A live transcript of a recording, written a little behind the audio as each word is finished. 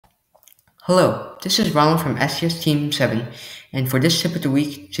Hello, this is Ronald from STS Team 7, and for this tip of the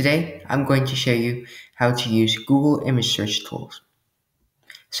week today, I'm going to show you how to use Google image search tools.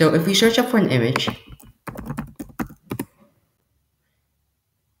 So if we search up for an image,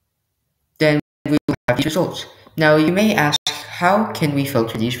 then we will have these results. Now you may ask, how can we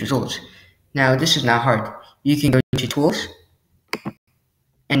filter these results? Now this is not hard. You can go to Tools,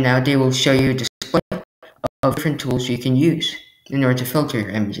 and now they will show you a display of different tools you can use in order to filter your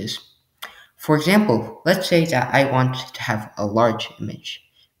images. For example, let's say that I want to have a large image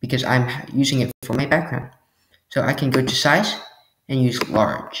because I'm using it for my background. So I can go to size and use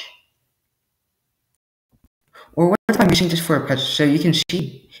large. Or what if I'm using this for a present? So you can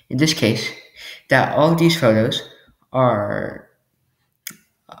see in this case that all these photos are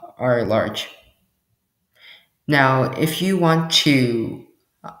large. Now, if you want to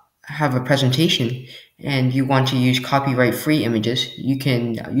have a presentation and you want to use copyright-free images, you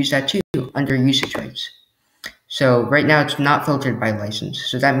can use that too under usage rights. So right now it's not filtered by license,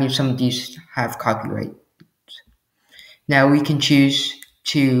 so that means some of these have copyright. Now we can choose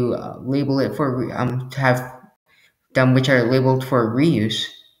to label it for to have them which are labeled for reuse.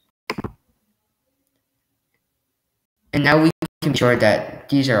 And now we can be sure that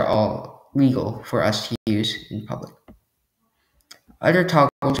these are all legal for us to use in public. Other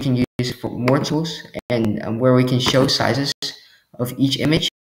toggles we can use for more tools and where we can show sizes of each image.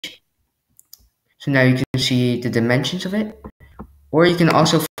 So now you can see the dimensions of it. Or you can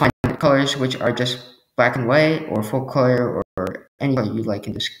also find colors which are just black and white or full color or any color you like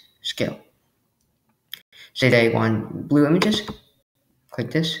in this scale. Say that I want blue images, click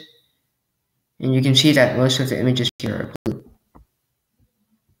this, and you can see that most of the images here are blue.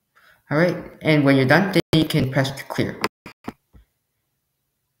 Alright, and when you're done, then you can press clear.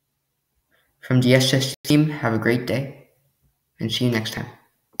 From the STS team, have a great day, and see you next time.